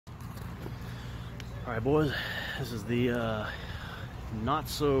Alright boys, this is the not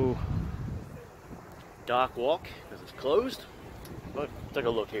so dock walk because it's closed, but take a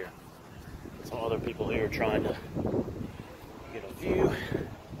look here. Some other people here trying to get a view,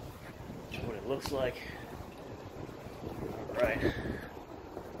 show what it looks like. Alright. Got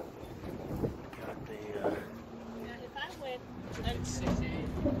the Now if I went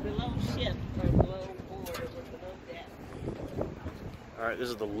below ship or below board or below deck. Alright, this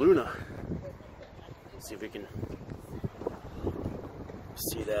is the Luna. Let's see if we can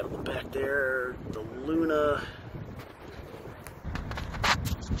see that on the back there. The Luna.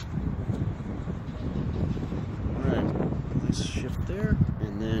 Alright, nice shift there.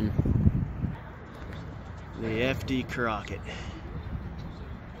 And then the FD Crockett.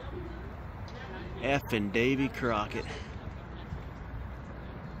 F and Davy Crockett.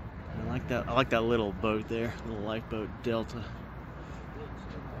 I like that little boat there, little lifeboat Delta.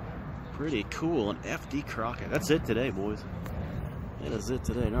 Pretty cool, an FD Crockett. That's it today, boys. That is it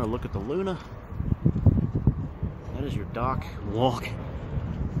today. Now look at the Luna. That is your dock walk.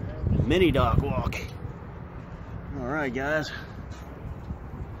 Mini dock walk. Alright guys.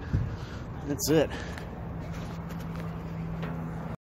 That's it.